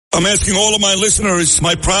I'm asking all of my listeners,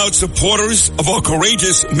 my proud supporters of our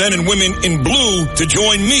courageous men and women in blue, to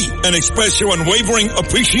join me and express your unwavering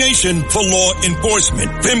appreciation for law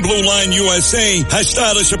enforcement. Thin Blue Line USA has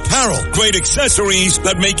stylish apparel, great accessories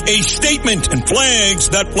that make a statement, and flags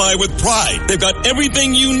that fly with pride. They've got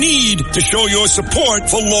everything you need to show your support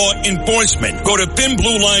for law enforcement. Go to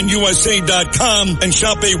thinbluelineusa.com and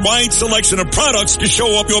shop a wide selection of products to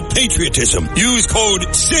show up your patriotism. Use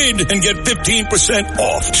code SID and get 15%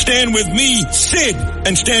 off. Stand with me, Sid,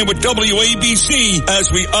 and stand with WABC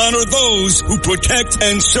as we honor those who protect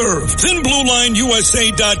and serve.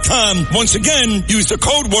 ThinBlueLineUSA.com. Once again, use the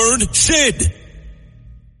code word SID.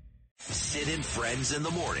 Sid and Friends in the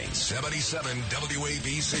morning. 77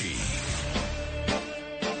 WABC.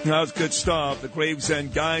 That was good stuff. The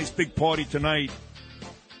Gravesend guys, big party tonight.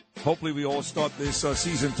 Hopefully we all start this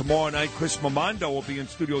season tomorrow night. Chris Momondo will be in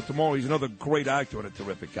studio tomorrow. He's another great actor and a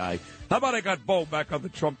terrific guy. How about I got Bo back on the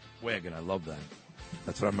Trump wagon? I love that.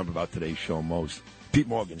 That's what I remember about today's show most. Pete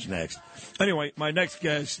Morgan's next. Anyway, my next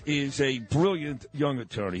guest is a brilliant young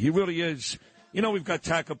attorney. He really is. You know, we've got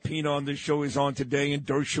Tacopina on this show. He's on today, and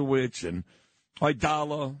Dershowitz and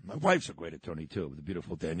Idala. My wife's a great attorney, too, the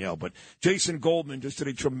beautiful Danielle. But Jason Goldman just did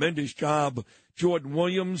a tremendous job. Jordan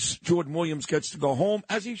Williams gets to go home,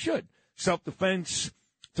 as he should. Self-defense,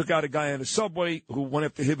 took out a guy on a subway who went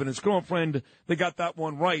after him and his girlfriend. They got that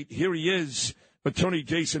one right. Here he is, attorney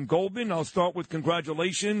Jason Goldman. I'll start with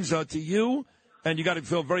congratulations to you. And you got to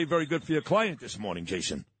feel very, very good for your client this morning,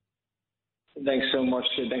 Jason. Thanks so much,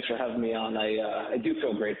 Sid. Thanks for having me on. I do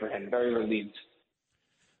feel great for him. Very relieved.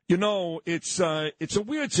 You know, it's a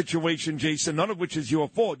weird situation, Jason, none of which is your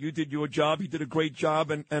fault. You did your job. You did a great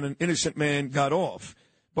job, and an innocent man got off.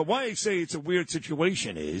 But why I say it's a weird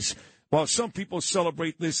situation is, while some people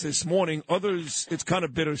celebrate this morning, others, it's kind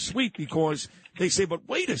of bittersweet because they say, but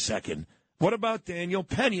wait a second. What about Daniel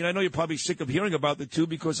Penny? And I know you're probably sick of hearing about the two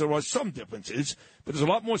because there are some differences, but there's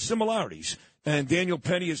a lot more similarities. And Daniel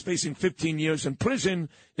Penny is facing 15 years in prison,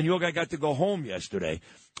 and your guy got to go home yesterday.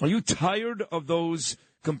 Are you tired of those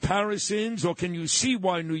comparisons, or can you see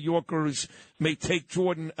why New Yorkers may take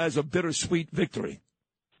Jordan as a bittersweet victory?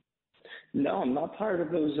 No, I'm not tired of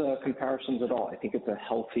those comparisons at all. I think it's a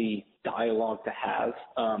healthy dialogue to have.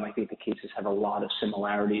 I think the cases have a lot of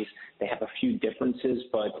similarities. They have a few differences,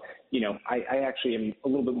 but, you know, I actually am a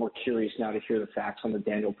little bit more curious now to hear the facts on the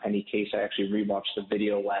Daniel Penny case. I actually rewatched the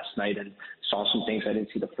video last night and saw some things I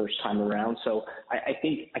didn't see the first time around. So I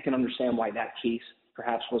think I can understand why that case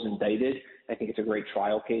perhaps was indicted. I think it's a great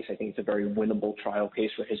trial case. I think it's a very winnable trial case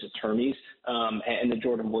for his attorneys. And the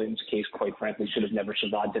Jordan Williams case, quite frankly, should have never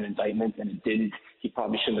survived an indictment, and it didn't. He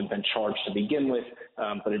probably shouldn't have been charged to begin with,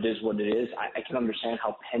 but it is what it is. I can understand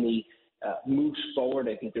how Penny moves forward.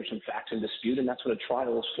 I think there's some facts in dispute, and that's what a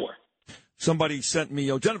trial is for. Somebody sent me,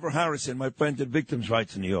 Jennifer Harrison, my friend at Victims'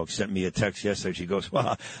 Rights in New York, sent me a text yesterday. She goes,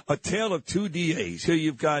 wow, a tale of two DAs. Here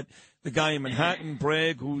you've got the guy in Manhattan,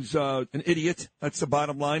 Bragg, who's an idiot. That's the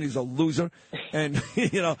bottom line. He's a loser, and he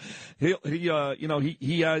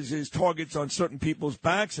has his targets on certain people's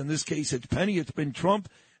backs. In this case, it's Penny. It's been Trump,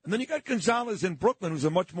 and then you got Gonzalez in Brooklyn, who's a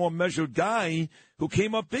much more measured guy who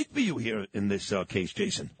came up big for you here in this case,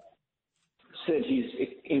 Jason. Sid, he's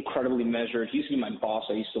incredibly measured. He used to be my boss.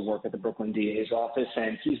 I used to work at the Brooklyn DA's office,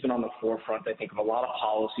 and he's been on the forefront, I think, of a lot of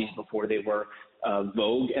policies before they were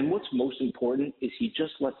vogue. And what's most important is he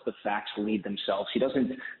just lets the facts lead themselves. He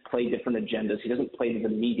doesn't play different agendas. He doesn't play to the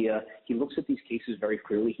media. He looks at these cases very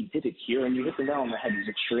clearly. He did it here, and you hit the nail on the head. He's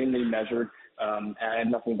extremely measured. I have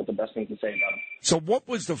nothing but the best thing to say about him. So what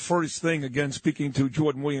was the first thing, again, speaking to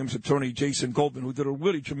Jordan Williams' attorney, Jason Goldman, who did a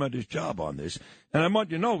really tremendous job on this? And I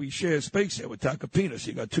want you to know he shares space here with Tacopina, so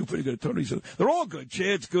you got two pretty good attorneys. They're all good.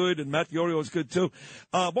 Chad's good, and Matt Diorio is good, too.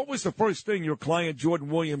 What was the first thing your client, Jordan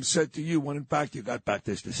Williams, said to you when, in fact, you got back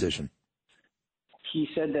this decision? He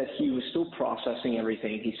said that he was still processing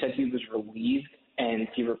everything. He said he was relieved, and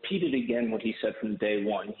he repeated again what he said from day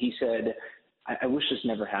one. He said, I wish this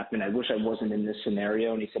never happened. I wish I wasn't in this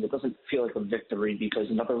scenario. And he said, it doesn't feel like a victory because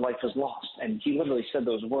another life is lost. And he literally said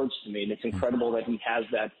those words to me. And it's incredible that he has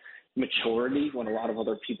that maturity when a lot of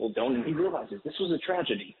other people don't. And he realizes this was a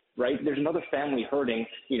tragedy, right? There's another family hurting.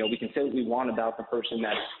 You know, we can say what we want about the person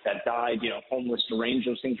that died, you know, homeless, deranged.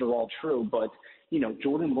 Those things are all true. But, you know,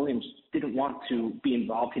 Jordan Williams didn't want to be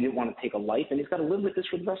involved. He didn't want to take a life, and he's got to live with this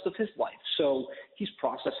for the rest of his life. So he's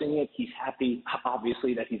processing it. He's happy,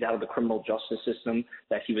 obviously, that he's out of the criminal justice system,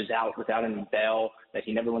 that he was out without any bail, that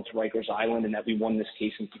he never went to Rikers Island, and that we won this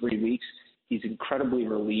case in 3 weeks. He's incredibly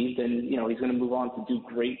relieved, and, you know, he's going to move on to do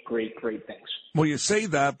great, great, great things. Well, you say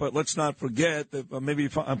that, but let's not forget that maybe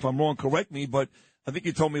if I'm wrong, correct me, but I think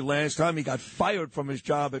you told me last time he got fired from his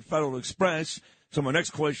job at Federal Express. So my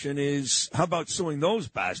next question is, how about suing those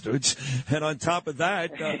bastards? And on top of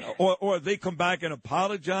that, or they come back and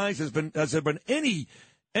apologize? Has there been any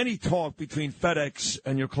talk between FedEx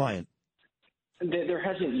and your client? There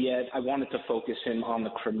hasn't yet. I wanted to focus him on the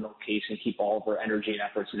criminal case and keep all of our energy and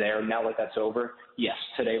efforts there. Now that that's over, yes,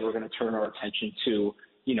 today we're going to turn our attention to,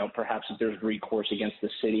 perhaps if there's recourse against the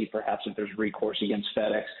city, perhaps if there's recourse against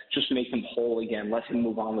FedEx, just make him whole again. Let him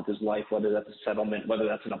move on with his life, whether that's a settlement, whether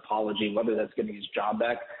that's an apology, whether that's getting his job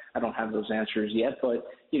back. I don't have those answers yet, but,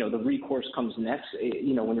 the recourse comes next.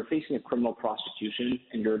 When you're facing a criminal prosecution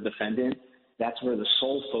and you're a defendant, that's where the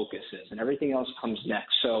sole focus is, and everything else comes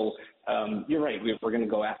next. So you're right. We're going to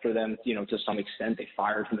go after them, to some extent. They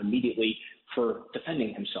fired him immediately for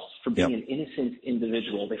defending himself, for being an innocent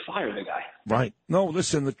individual. They fired the guy. Right. No,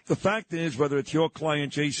 listen, the fact is, whether it's your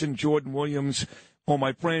client, Jason Jordan Williams, or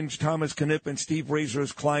my friends Thomas Knipp and Steve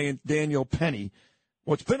Razor's client, Daniel Penny,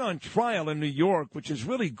 what's been on trial in New York, which is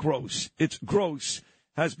really gross,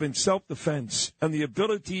 has been self-defense and the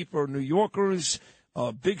ability for New Yorkers,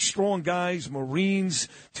 big, strong guys, Marines,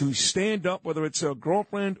 to stand up, whether it's a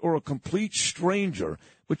girlfriend or a complete stranger,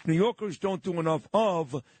 which New Yorkers don't do enough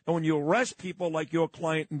of. And when you arrest people like your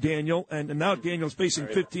client and Daniel, and now Daniel's facing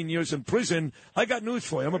 15 years in prison, I got news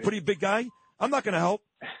for you. I'm a pretty big guy. I'm not going to help.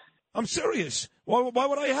 I'm serious. Why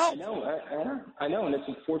would I help? I know, and it's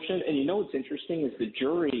unfortunate. And what's interesting is the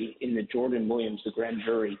jury in the Jordan Williams, the grand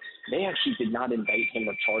jury, they actually did not indict him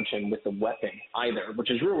or charge him with a weapon either, which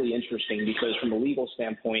is really interesting because from a legal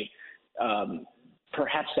standpoint,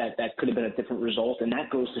 perhaps that could have been a different result. And that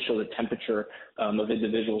goes to show the temperature of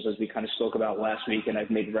individuals, as we kind of spoke about last week. And I've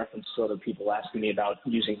made reference to other people asking me about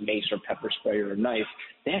using mace or pepper spray or a knife.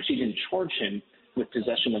 They actually didn't charge him with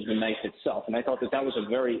possession of the knife itself. And I thought that was a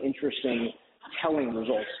very interesting, telling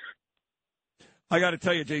result. I got to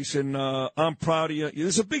tell you, Jason, I'm proud of you.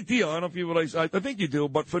 This is a big deal. I don't know if you realize, I think you do,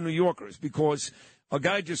 but for New Yorkers, because a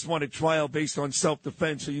guy just wanted trial based on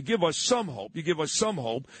self-defense. So you give us some hope. We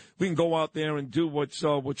can go out there and do what's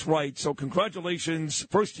right. So congratulations,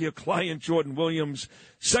 first to your client, Jordan Williams.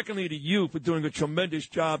 Secondly, to you for doing a tremendous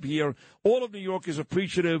job here. All of New York is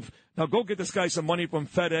appreciative. Now go get this guy some money from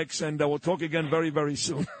FedEx, and we'll talk again very, very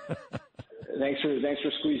soon. Thanks for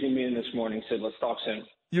squeezing me in this morning, Sid. Let's talk soon.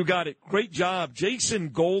 You got it. Great job. Jason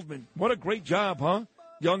Goldman. What a great job, huh?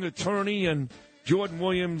 Young attorney, and Jordan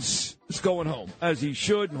Williams is going home, as he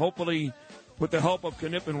should, and hopefully with the help of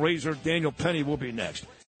Knipp and Razor, Daniel Penny will be next.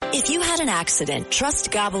 If you had an accident,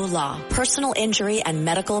 trust Gabo Law, personal injury and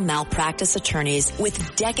medical malpractice attorneys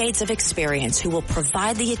with decades of experience who will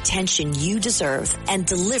provide the attention you deserve and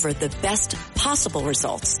deliver the best possible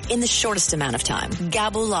results in the shortest amount of time.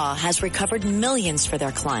 Gabo Law has recovered millions for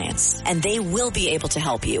their clients, and they will be able to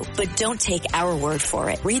help you. But don't take our word for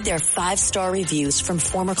it. Read their 5-star reviews from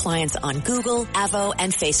former clients on Google, Avo,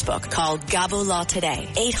 and Facebook. Call Gabo Law today,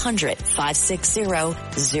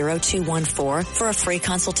 800-560-0214 for a free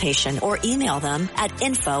consultation, or email them at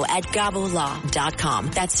info@gabolaw.com.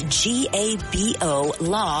 That's GABO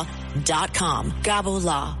law.com. Gabo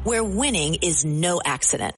Law, where winning is no accident.